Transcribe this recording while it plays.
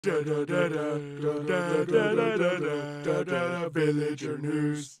Villager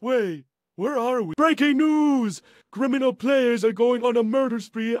news. Wait, where are we? Breaking news! Criminal players are going on a murder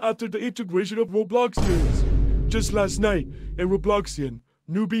spree after the integration of Robloxians. Just last night, in Robloxian,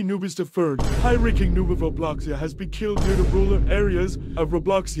 Noob is the third, high-ranking noob of Robloxia, has been killed near the rural areas of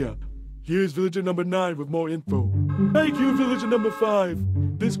Robloxia. Here's villager number 9 with more info. Thank you, villager number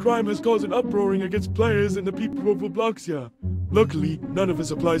 5. This crime has caused an uproaring against players and the people of Robloxia. Luckily, none of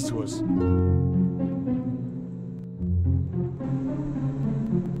this applies to us.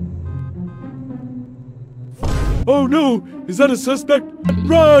 Oh no! Is that a suspect?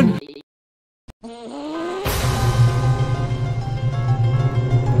 Run!